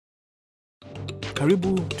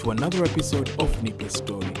Karibu to another episode of Nipe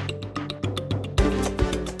Story.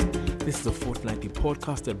 This is a fortnightly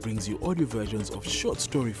podcast that brings you audio versions of short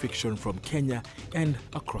story fiction from Kenya and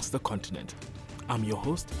across the continent. I'm your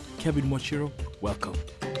host, Kevin Mochiro. Welcome.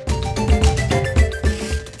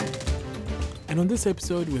 And on this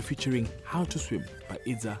episode, we're featuring How to Swim by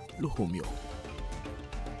Idza Luhumyo.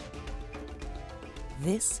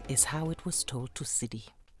 This is how it was told to Sidi.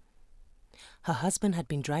 Her husband had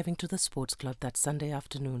been driving to the sports club that Sunday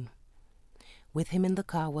afternoon. With him in the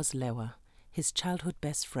car was Lewa, his childhood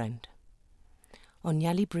best friend. On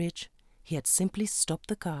Nyali Bridge, he had simply stopped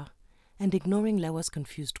the car and, ignoring Lewa's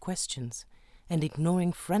confused questions and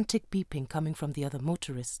ignoring frantic beeping coming from the other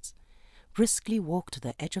motorists, briskly walked to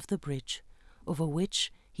the edge of the bridge, over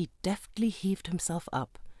which he deftly heaved himself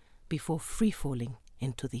up before free-falling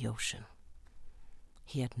into the ocean.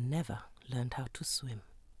 He had never learned how to swim.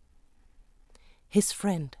 His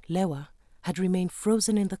friend, Lewa, had remained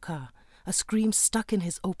frozen in the car, a scream stuck in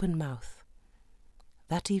his open mouth.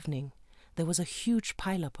 That evening, there was a huge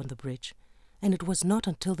pile-up on the bridge, and it was not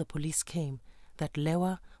until the police came that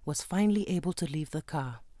Lewa was finally able to leave the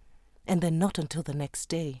car, and then not until the next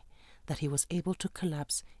day that he was able to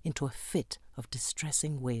collapse into a fit of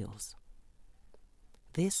distressing wails.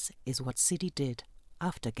 This is what Sidi did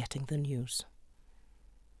after getting the news.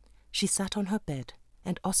 She sat on her bed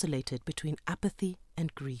and oscillated between apathy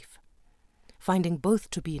and grief. Finding both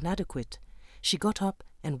to be inadequate, she got up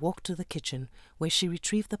and walked to the kitchen, where she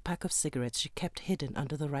retrieved the pack of cigarettes she kept hidden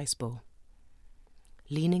under the rice bowl.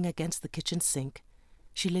 Leaning against the kitchen sink,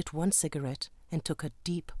 she lit one cigarette and took a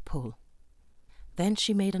deep pull. Then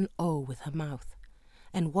she made an O with her mouth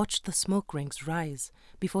and watched the smoke rings rise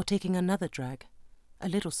before taking another drag, a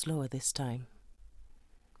little slower this time.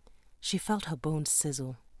 She felt her bones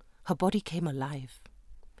sizzle. Her body came alive.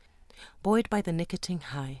 Buoyed by the nicotine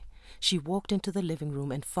high, she walked into the living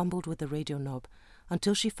room and fumbled with the radio knob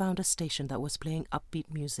until she found a station that was playing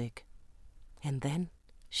upbeat music. And then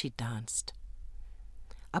she danced.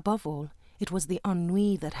 Above all, it was the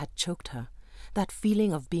ennui that had choked her, that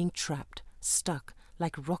feeling of being trapped, stuck,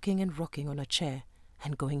 like rocking and rocking on a chair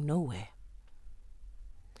and going nowhere.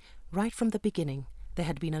 Right from the beginning, there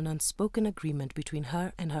had been an unspoken agreement between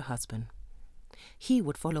her and her husband. He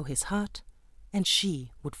would follow his heart, and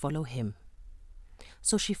she would follow him.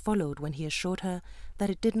 So she followed when he assured her that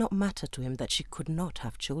it did not matter to him that she could not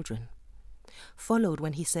have children. Followed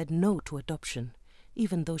when he said no to adoption,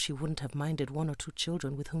 even though she wouldn't have minded one or two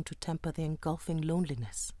children with whom to temper the engulfing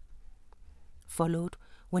loneliness. Followed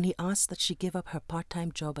when he asked that she give up her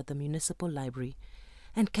part-time job at the municipal library,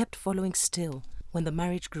 and kept following still when the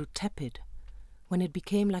marriage grew tepid, when it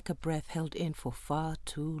became like a breath held in for far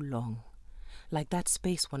too long, like that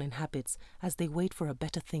space one inhabits as they wait for a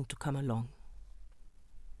better thing to come along.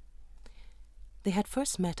 They had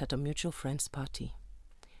first met at a mutual friend's party.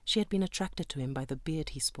 She had been attracted to him by the beard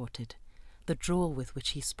he sported, the drawl with which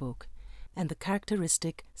he spoke, and the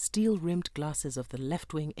characteristic steel-rimmed glasses of the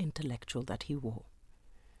left-wing intellectual that he wore.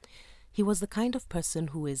 He was the kind of person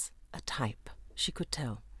who is a type, she could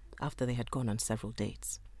tell, after they had gone on several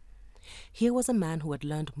dates. Here was a man who had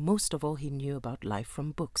learned most of all he knew about life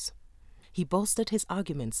from books. He bolstered his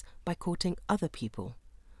arguments by quoting other people,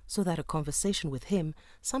 so that a conversation with him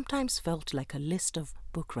sometimes felt like a list of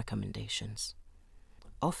book recommendations.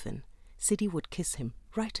 Often, Sidi would kiss him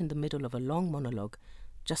right in the middle of a long monologue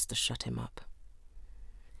just to shut him up.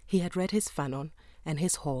 He had read his Fanon and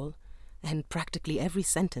his Hall and practically every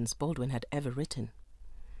sentence Baldwin had ever written.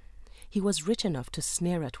 He was rich enough to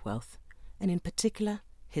sneer at wealth, and in particular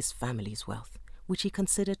his family's wealth, which he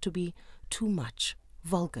considered to be too much,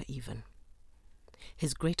 vulgar even.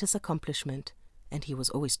 His greatest accomplishment, and he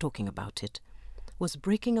was always talking about it, was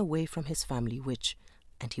breaking away from his family which,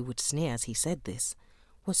 and he would sneer as he said this,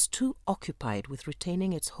 was too occupied with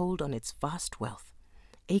retaining its hold on its vast wealth,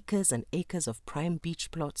 acres and acres of prime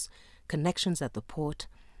beach plots, connections at the port,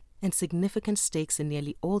 and significant stakes in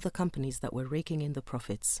nearly all the companies that were raking in the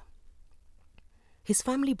profits. His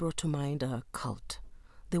family brought to mind a cult.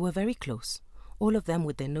 They were very close, all of them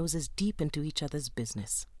with their noses deep into each other's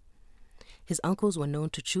business. His uncles were known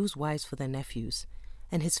to choose wives for their nephews,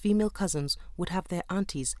 and his female cousins would have their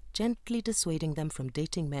aunties gently dissuading them from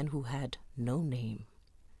dating men who had no name.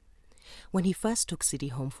 When he first took Sidi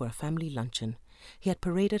home for a family luncheon, he had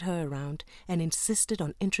paraded her around and insisted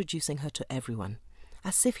on introducing her to everyone,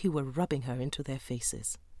 as if he were rubbing her into their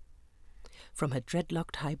faces. From her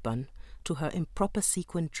dreadlocked high bun, to her improper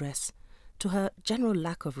sequined dress, to her general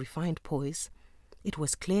lack of refined poise, it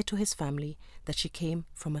was clear to his family that she came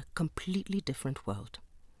from a completely different world.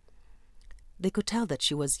 They could tell that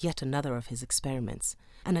she was yet another of his experiments,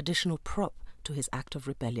 an additional prop to his act of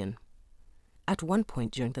rebellion. At one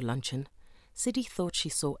point during the luncheon, Sidi thought she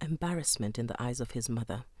saw embarrassment in the eyes of his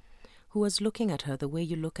mother, who was looking at her the way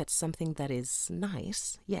you look at something that is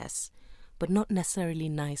nice, yes, but not necessarily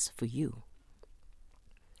nice for you.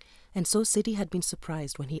 And so Sidi had been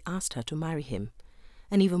surprised when he asked her to marry him,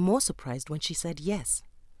 and even more surprised when she said yes.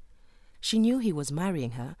 She knew he was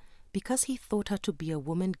marrying her because he thought her to be a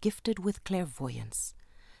woman gifted with clairvoyance,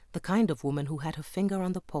 the kind of woman who had her finger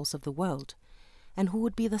on the pulse of the world, and who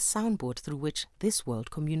would be the soundboard through which this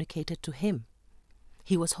world communicated to him.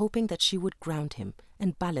 He was hoping that she would ground him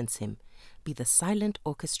and balance him, be the silent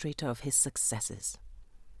orchestrator of his successes.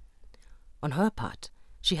 On her part,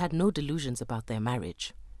 she had no delusions about their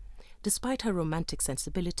marriage. Despite her romantic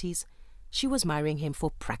sensibilities, she was marrying him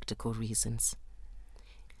for practical reasons.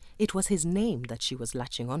 It was his name that she was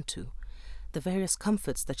latching onto, the various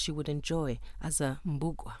comforts that she would enjoy as a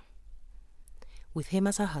mbugwa. With him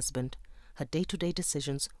as her husband, her day-to-day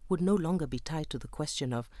decisions would no longer be tied to the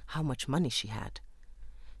question of how much money she had.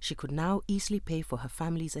 She could now easily pay for her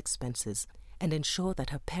family's expenses and ensure that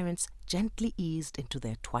her parents gently eased into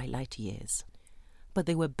their twilight years. But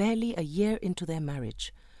they were barely a year into their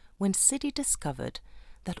marriage when Sidi discovered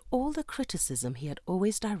that all the criticism he had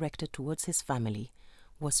always directed towards his family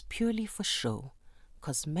was purely for show,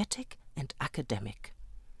 cosmetic and academic.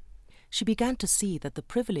 She began to see that the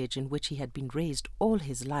privilege in which he had been raised all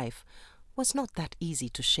his life was not that easy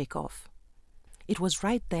to shake off. It was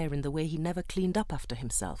right there in the way he never cleaned up after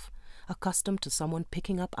himself, accustomed to someone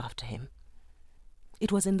picking up after him.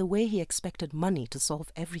 It was in the way he expected money to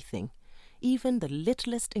solve everything, even the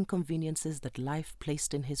littlest inconveniences that life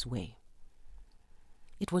placed in his way.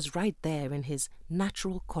 It was right there in his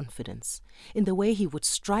natural confidence, in the way he would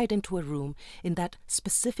stride into a room in that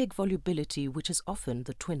specific volubility which is often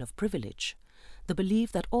the twin of privilege, the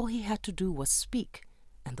belief that all he had to do was speak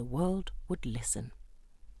and the world would listen.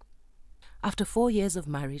 After 4 years of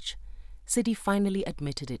marriage, Sidi finally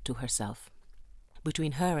admitted it to herself.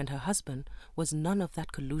 Between her and her husband was none of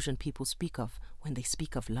that collusion people speak of when they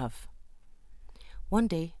speak of love. One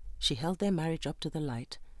day, she held their marriage up to the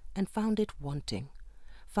light and found it wanting,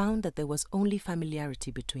 found that there was only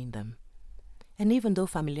familiarity between them. And even though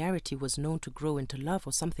familiarity was known to grow into love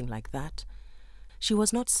or something like that, she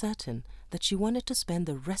was not certain that she wanted to spend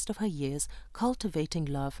the rest of her years cultivating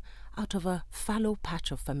love out of a fallow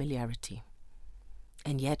patch of familiarity.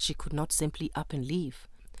 And yet she could not simply up and leave.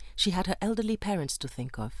 She had her elderly parents to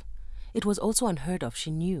think of. It was also unheard of,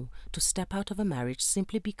 she knew, to step out of a marriage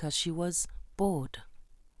simply because she was bored.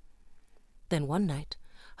 Then one night,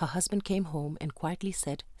 her husband came home and quietly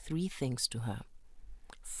said 3 things to her.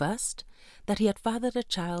 First, that he had fathered a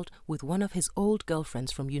child with one of his old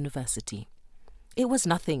girlfriends from university. It was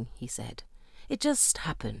nothing, he said. It just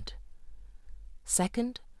happened.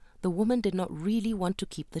 Second, the woman did not really want to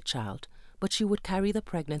keep the child, but she would carry the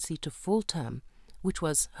pregnancy to full term, which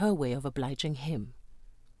was her way of obliging him.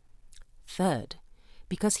 Third,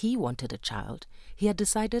 because he wanted a child, he had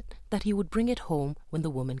decided that he would bring it home when the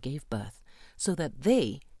woman gave birth, so that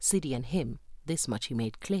they, Sidi and him, this much he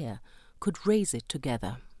made clear, could raise it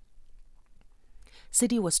together.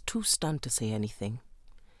 Sidi was too stunned to say anything.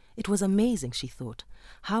 It was amazing, she thought,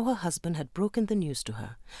 how her husband had broken the news to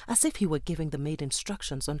her, as if he were giving the maid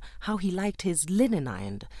instructions on how he liked his linen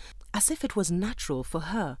ironed, as if it was natural for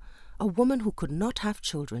her, a woman who could not have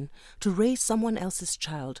children, to raise someone else's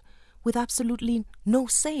child with absolutely no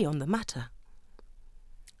say on the matter.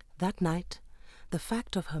 That night, the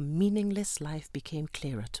fact of her meaningless life became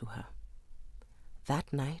clearer to her.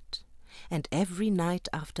 That night, and every night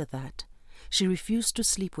after that, she refused to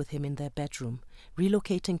sleep with him in their bedroom,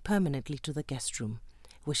 relocating permanently to the guest room,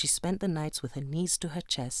 where she spent the nights with her knees to her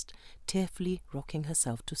chest, tearfully rocking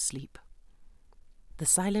herself to sleep. The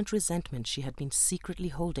silent resentment she had been secretly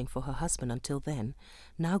holding for her husband until then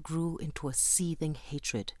now grew into a seething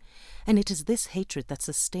hatred, and it is this hatred that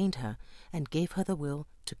sustained her and gave her the will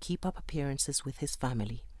to keep up appearances with his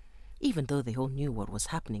family, even though they all knew what was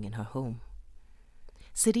happening in her home.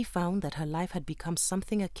 Sidi found that her life had become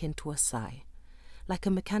something akin to a sigh, like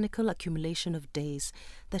a mechanical accumulation of days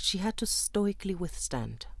that she had to stoically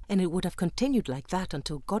withstand, and it would have continued like that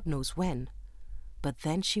until God knows when. But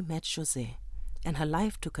then she met José, and her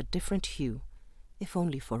life took a different hue, if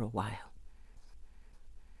only for a while.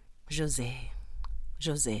 José,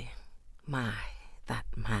 my, that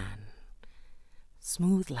man.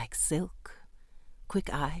 Smooth like silk,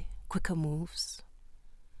 quick eye, quicker moves.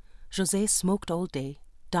 José smoked all day,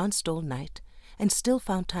 danced all night, and still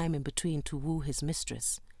found time in between to woo his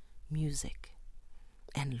mistress, music.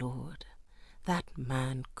 And Lord, that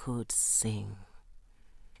man could sing.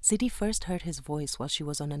 Sidi first heard his voice while she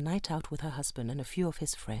was on a night out with her husband and a few of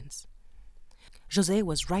his friends. José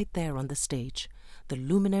was right there on the stage, the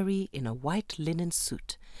luminary in a white linen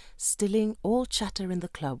suit, stilling all chatter in the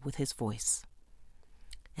club with his voice.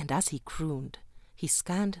 And as he crooned, he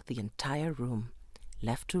scanned the entire room,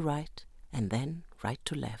 left to right and then right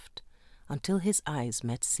to left, until his eyes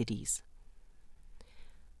met Sidi's.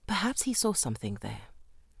 Perhaps he saw something there,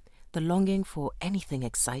 the longing for anything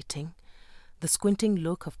exciting, the squinting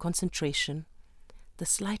look of concentration, the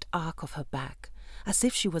slight arc of her back, as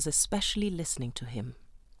if she was especially listening to him.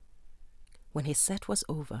 When his set was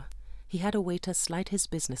over, he had a waiter slide his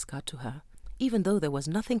business card to her, even though there was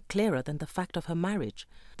nothing clearer than the fact of her marriage,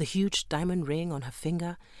 the huge diamond ring on her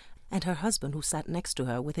finger, and her husband who sat next to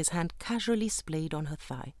her with his hand casually splayed on her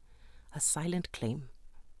thigh, a silent claim.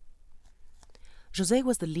 José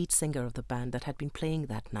was the lead singer of the band that had been playing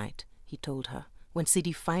that night, he told her, when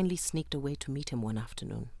Sidi finally sneaked away to meet him one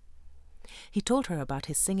afternoon. He told her about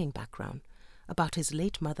his singing background, about his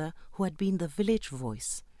late mother who had been the village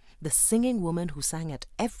voice, the singing woman who sang at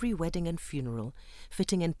every wedding and funeral,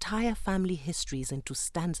 fitting entire family histories into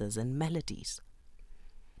stanzas and melodies.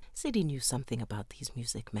 Sidi knew something about these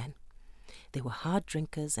music men. They were hard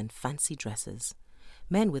drinkers and fancy dressers,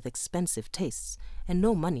 men with expensive tastes and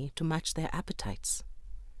no money to match their appetites.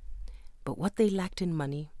 But what they lacked in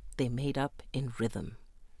money, they made up in rhythm.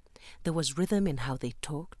 There was rhythm in how they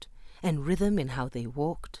talked, and rhythm in how they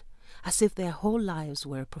walked, as if their whole lives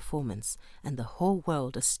were a performance and the whole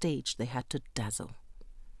world a stage they had to dazzle.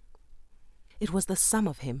 It was the sum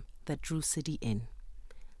of him that drew Sidi in.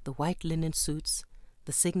 The white linen suits,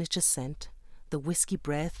 the signature scent, the whiskey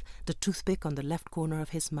breath, the toothpick on the left corner of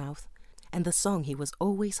his mouth, and the song he was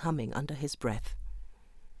always humming under his breath.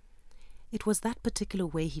 It was that particular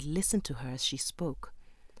way he listened to her as she spoke,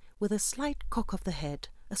 with a slight cock of the head,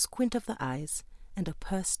 a squint of the eyes, and a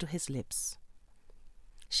purse to his lips.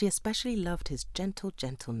 She especially loved his gentle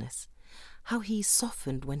gentleness, how he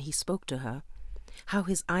softened when he spoke to her, how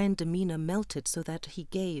his iron demeanor melted so that he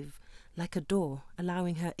gave, like a door,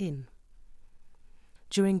 allowing her in.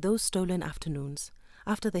 During those stolen afternoons,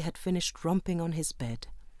 after they had finished romping on his bed,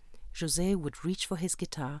 José would reach for his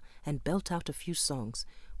guitar and belt out a few songs,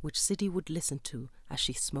 which Sidi would listen to as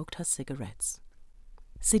she smoked her cigarettes.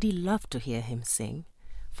 Sidi loved to hear him sing,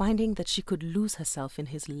 finding that she could lose herself in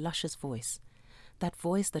his luscious voice, that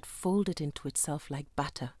voice that folded into itself like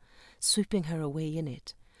batter, sweeping her away in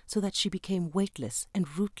it, so that she became weightless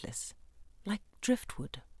and rootless, like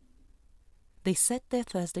driftwood. They set their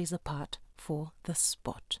Thursdays apart for The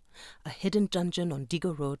Spot, a hidden dungeon on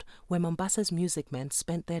Digo Road where Mombasa's music men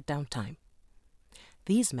spent their downtime.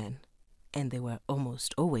 These men, and they were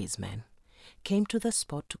almost always men, came to The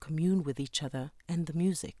Spot to commune with each other and the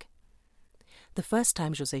music. The first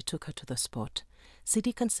time José took her to The Spot,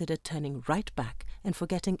 Sidi considered turning right back and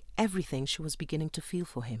forgetting everything she was beginning to feel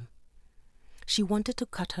for him. She wanted to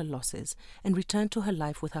cut her losses and return to her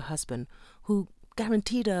life with her husband, who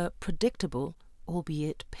guaranteed a predictable,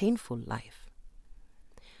 albeit painful, life.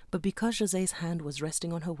 But because José's hand was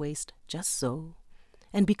resting on her waist just so,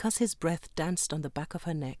 and because his breath danced on the back of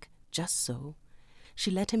her neck just so,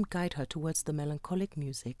 she let him guide her towards the melancholic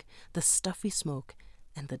music, the stuffy smoke,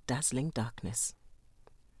 and the dazzling darkness.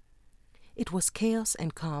 It was chaos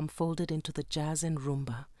and calm folded into the jazz and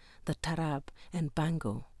rumba, the tarab and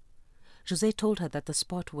bango. José told her that The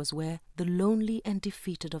Spot was where the lonely and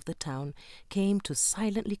defeated of the town came to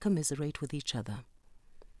silently commiserate with each other.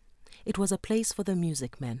 It was a place for the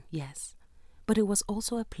music men, yes, but it was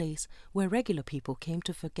also a place where regular people came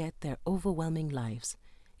to forget their overwhelming lives,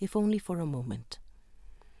 if only for a moment.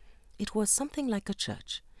 It was something like a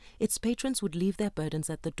church. Its patrons would leave their burdens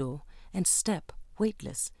at the door and step,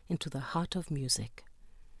 weightless, into the heart of music.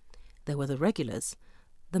 There were the regulars,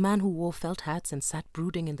 the man who wore felt hats and sat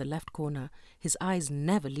brooding in the left corner, his eyes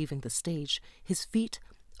never leaving the stage, his feet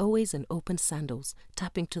always in open sandals,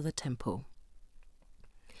 tapping to the tempo.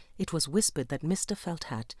 It was whispered that Mr. Felt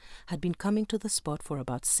Hat had been coming to The Spot for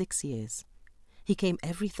about 6 years. He came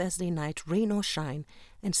every Thursday night, rain or shine,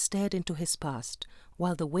 and stared into his past,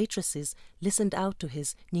 while the waitresses listened out to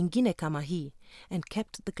his Nyingine Kamahi and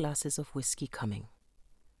kept the glasses of whiskey coming.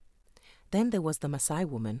 Then there was the Maasai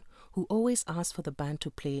woman who always asked for the band to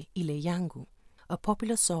play Ile Yangu, a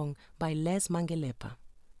popular song by Les Mangelepa.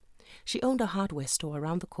 She owned a hardware store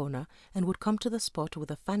around the corner and would come to The Spot with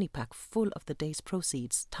a fanny pack full of the day's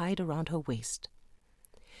proceeds tied around her waist.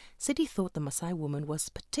 Sidi thought the Maasai woman was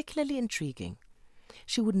particularly intriguing.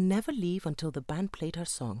 She would never leave until the band played her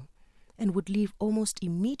song, and would leave almost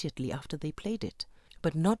immediately after they played it,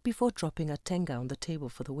 but not before dropping a tenga on the table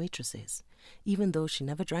for the waitresses, even though she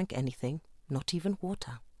never drank anything, not even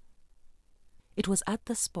water. It was at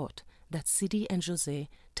the spot that Sidi and José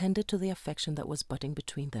tended to the affection that was budding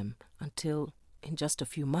between them until, in just a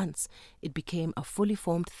few months, it became a fully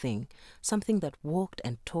formed thing, something that walked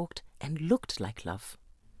and talked and looked like love.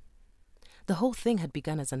 The whole thing had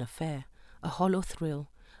begun as an affair, a hollow thrill,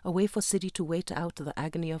 a way for Sidi to wait out the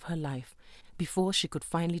agony of her life before she could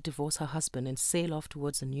finally divorce her husband and sail off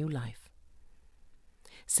towards a new life.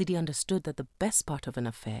 Sidi understood that the best part of an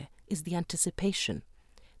affair is the anticipation,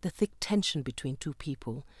 the thick tension between two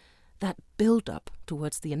people, that build-up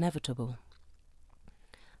towards the inevitable.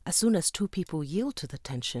 As soon as two people yield to the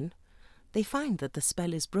tension, they find that the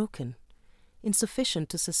spell is broken, insufficient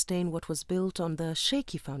to sustain what was built on the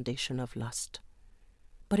shaky foundation of lust.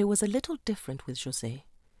 But it was a little different with José.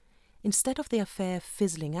 Instead of the affair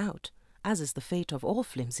fizzling out, as is the fate of all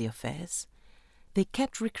flimsy affairs, they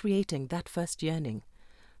kept recreating that first yearning,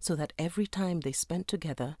 so that every time they spent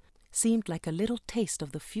together seemed like a little taste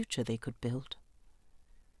of the future they could build.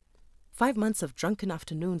 5 months of drunken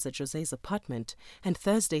afternoons at José's apartment and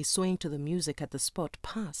Thursdays swaying to the music at the spot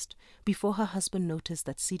passed before her husband noticed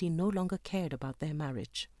that Sidi no longer cared about their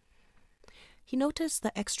marriage. He noticed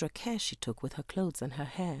the extra care she took with her clothes and her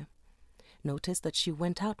hair, noticed that she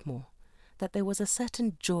went out more, that there was a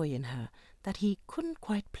certain joy in her that he couldn't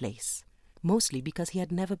quite place, mostly because he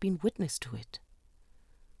had never been witness to it.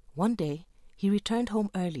 One day, he returned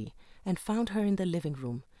home early and found her in the living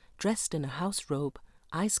room, dressed in a house robe,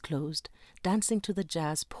 eyes closed, dancing to the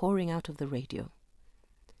jazz pouring out of the radio.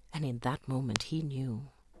 And in that moment he knew.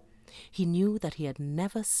 He knew that he had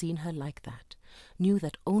never seen her like that, knew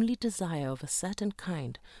that only desire of a certain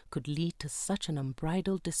kind could lead to such an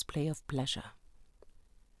unbridled display of pleasure.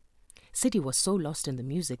 Sidi was so lost in the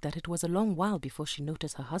music that it was a long while before she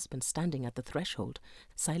noticed her husband standing at the threshold,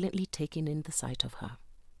 silently taking in the sight of her.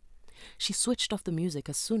 She switched off the music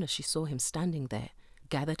as soon as she saw him standing there,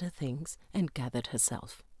 gathered her things, and gathered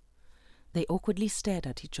herself. They awkwardly stared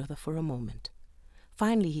at each other for a moment.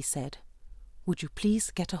 Finally he said, "Would you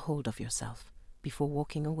please get a hold of yourself," before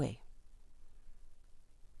walking away.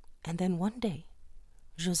 And then one day,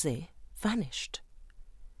 José vanished.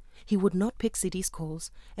 He would not pick Sidi's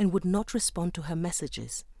calls and would not respond to her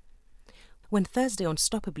messages. When Thursday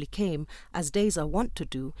unstoppably came, as days are wont to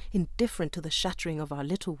do, indifferent to the shattering of our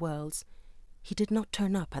little worlds, he did not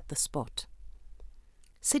turn up at the spot.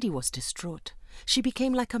 Sidi was distraught. She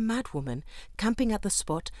became like a madwoman, camping at the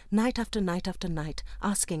spot night after night after night,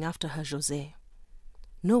 asking after her José.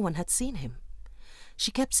 No one had seen him.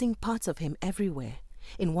 She kept seeing parts of him everywhere.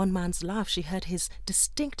 In one man's laugh she heard his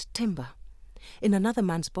distinct timbre. In another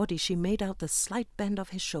man's body she made out the slight bend of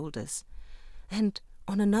his shoulders. And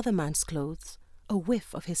on another man's clothes, a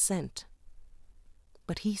whiff of his scent.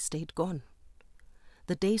 But he stayed gone.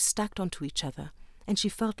 The days stacked onto each other, and she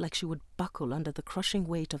felt like she would buckle under the crushing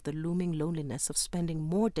weight of the looming loneliness of spending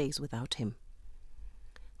more days without him.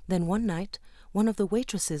 Then one night, one of the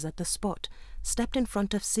waitresses at the spot stepped in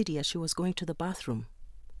front of Sidi as she was going to the bathroom.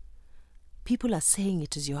 "People are saying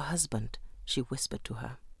it is your husband," she whispered to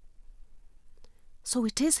her. So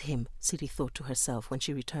it is him, Sidi thought to herself when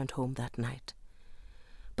she returned home that night.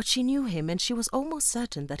 But she knew him, and she was almost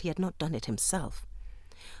certain that he had not done it himself.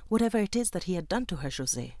 Whatever it is that he had done to her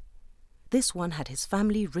José, this one had his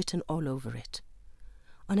family written all over it.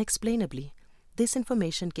 Unexplainably, this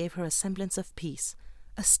information gave her a semblance of peace,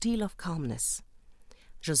 a steel of calmness.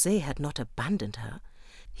 José had not abandoned her.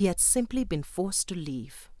 He had simply been forced to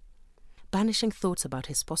leave. Banishing thoughts about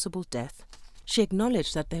his possible death, she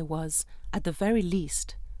acknowledged that there was, at the very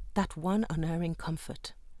least, that one unerring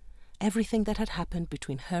comfort. Everything that had happened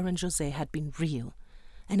between her and José had been real,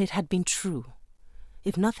 and it had been true.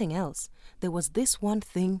 If nothing else, there was this one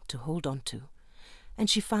thing to hold on to, and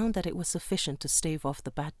she found that it was sufficient to stave off the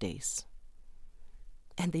bad days.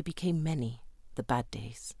 And they became many, the bad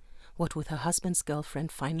days, what with her husband's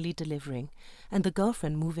girlfriend finally delivering, and the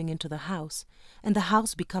girlfriend moving into the house, and the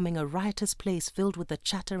house becoming a riotous place filled with the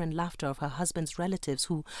chatter and laughter of her husband's relatives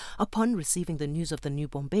who, upon receiving the news of the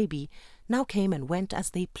newborn baby, now came and went as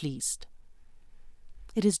they pleased.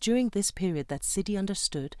 It is during this period that Sidi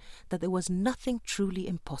understood that there was nothing truly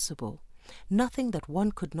impossible, nothing that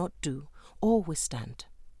one could not do or withstand.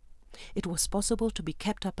 It was possible to be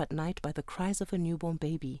kept up at night by the cries of a newborn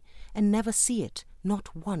baby and never see it,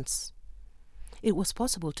 not once. It was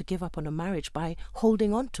possible to give up on a marriage by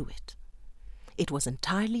holding on to it. It was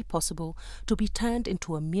entirely possible to be turned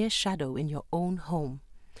into a mere shadow in your own home,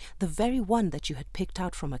 the very one that you had picked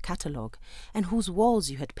out from a catalogue, and whose walls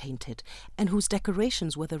you had painted, and whose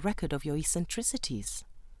decorations were the record of your eccentricities.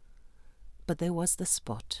 But there was the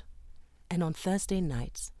spot, and on Thursday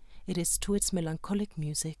nights, It is to its melancholic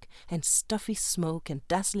music and stuffy smoke and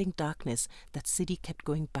dazzling darkness that Sidi kept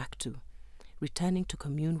going back to, returning to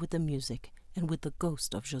commune with the music and with the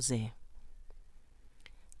ghost of José.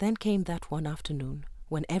 Then came that one afternoon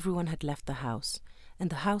when everyone had left the house, and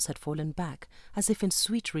the house had fallen back, as if in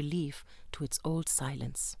sweet relief, to its old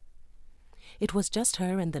silence. It was just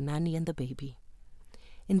her and the nanny and the baby.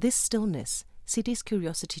 In this stillness, Sidi's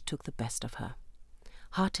curiosity took the best of her.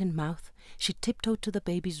 Heart in mouth, she tiptoed to the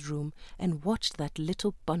baby's room and watched that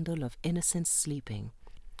little bundle of innocence sleeping,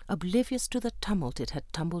 oblivious to the tumult it had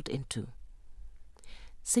tumbled into.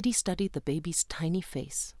 Sidi studied the baby's tiny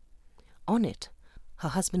face. On it, her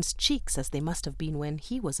husband's cheeks as they must have been when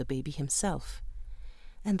he was a baby himself,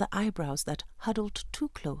 and the eyebrows that huddled too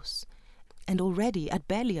close, and already, at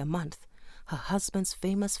barely a month, her husband's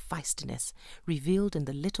famous feistiness revealed in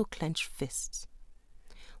the little clenched fists.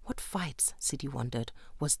 What fights, Sidi wondered,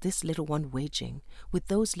 was this little one waging, with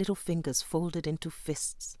those little fingers folded into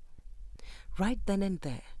fists? Right then and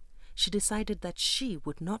there, she decided that she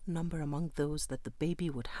would not number among those that the baby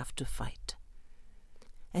would have to fight.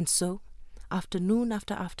 And so, afternoon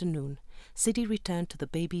after afternoon, Sidi returned to the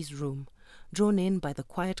baby's room, drawn in by the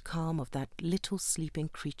quiet calm of that little sleeping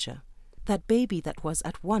creature, that baby that was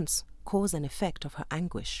at once cause and effect of her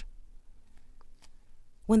anguish.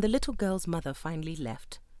 When the little girl's mother finally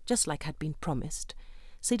left, just like had been promised,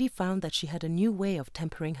 Sidi found that she had a new way of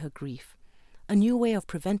tempering her grief, a new way of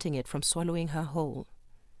preventing it from swallowing her whole.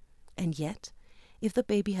 And yet, if the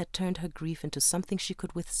baby had turned her grief into something she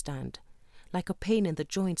could withstand, like a pain in the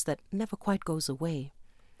joints that never quite goes away,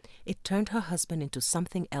 it turned her husband into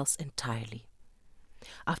something else entirely.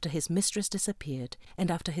 After his mistress disappeared and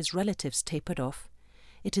after his relatives tapered off,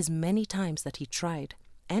 it is many times that he tried,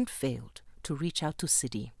 and failed, to reach out to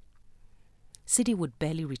Sidi. Sidi would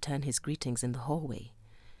barely return his greetings in the hallway,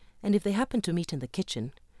 and if they happened to meet in the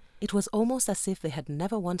kitchen, it was almost as if they had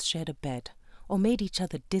never once shared a bed, or made each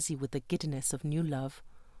other dizzy with the giddiness of new love,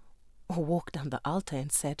 or walked down the altar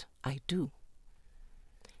and said, "I do."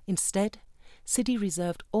 Instead, Sidi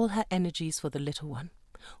reserved all her energies for the little one,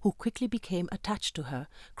 who quickly became attached to her,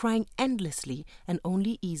 crying endlessly and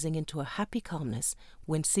only easing into a happy calmness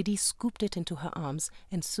when Sidi scooped it into her arms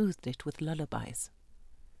and soothed it with lullabies.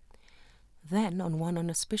 Then, on one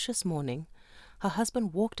unauspicious morning, her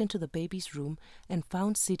husband walked into the baby's room and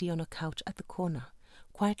found Sidi on a couch at the corner,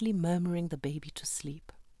 quietly murmuring the baby to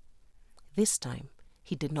sleep. This time,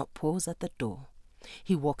 he did not pause at the door.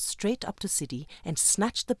 He walked straight up to Sidi and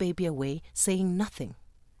snatched the baby away, saying nothing.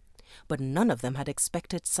 But none of them had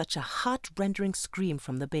expected such a heart-rending scream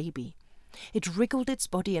from the baby. It wriggled its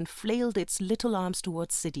body and flailed its little arms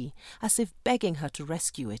towards Sidi, as if begging her to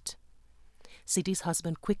rescue it. Sidi's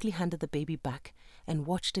husband quickly handed the baby back and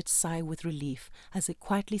watched it sigh with relief as it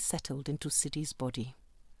quietly settled into Sidi's body.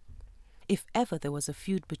 If ever there was a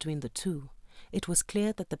feud between the two, it was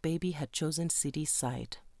clear that the baby had chosen Sidi's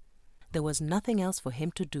side. There was nothing else for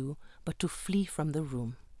him to do but to flee from the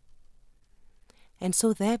room. And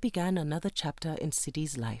so there began another chapter in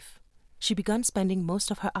Sidi's life. She began spending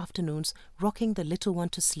most of her afternoons rocking the little one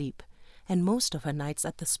to sleep, and most of her nights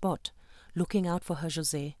at the spot, looking out for her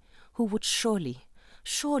José, who would surely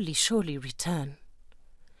return.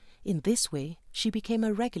 In this way, she became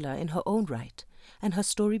a regular in her own right, and her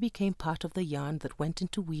story became part of the yarn that went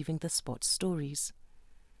into weaving the spot's stories.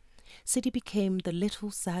 Sidi became the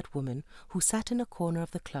little sad woman who sat in a corner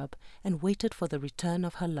of the club and waited for the return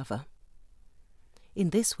of her lover.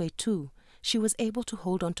 In this way, too, she was able to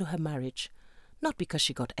hold on to her marriage, not because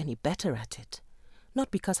she got any better at it,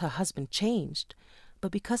 not because her husband changed, but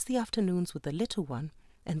because the afternoons with the little one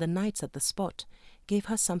and the nights at the spot gave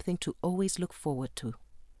her something to always look forward to.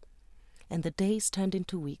 And the days turned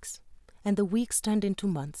into weeks, and the weeks turned into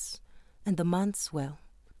months, and the months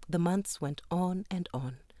went on and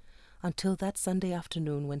on, until that Sunday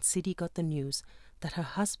afternoon when Sidi got the news that her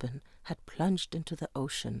husband had plunged into the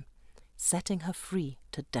ocean, setting her free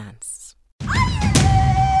to dance.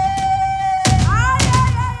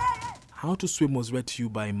 How to Swim was read to you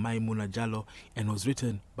by Maimuna Jallo and was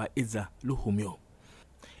written by Idza Luhumyo.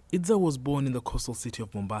 Idza was born in the coastal city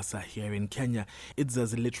of Mombasa here in Kenya.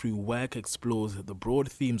 Idza's literary work explores the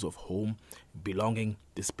broad themes of home, belonging,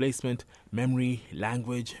 displacement, memory,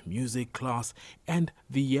 language, music, class, and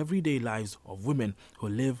the everyday lives of women who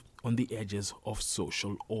live on the edges of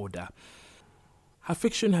social order. Her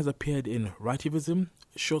fiction has appeared in Writivism,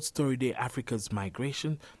 Short Story Day Africa's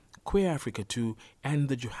Migration, Queer Africa 2, and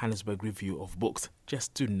the Johannesburg Review of Books,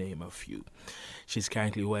 just to name a few. She's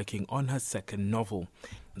currently working on her second novel.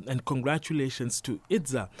 And congratulations to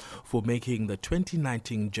Idza for making the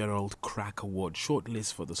 2019 Gerald Crack Award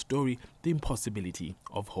shortlist for the story The Impossibility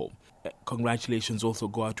of Home. Congratulations also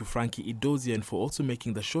go out to Frankie Idozian for also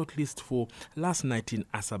making the shortlist for Last Night in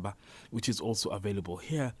Asaba, which is also available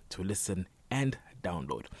here to listen and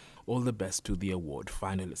download. All the best to the award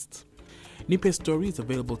finalists. Nipe Story is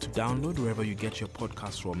available to download wherever you get your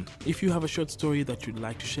podcasts from. If you have a short story that you'd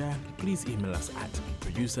like to share, please email us at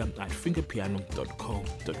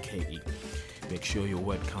producer@fingerpiano.co.ke. Make sure your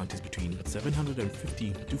word count is between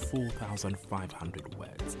 750 to 4,500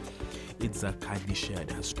 words. Idza kindly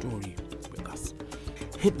shared her story with us.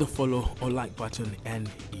 Hit the follow or like button and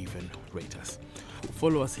even rate us.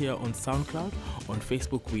 Follow us here on SoundCloud. On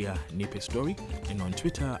Facebook, we are Nipe Story. And on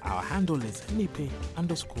Twitter, our handle is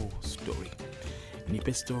Nipe_story.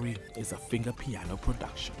 Nipe Story is a Finger Piano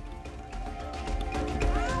production.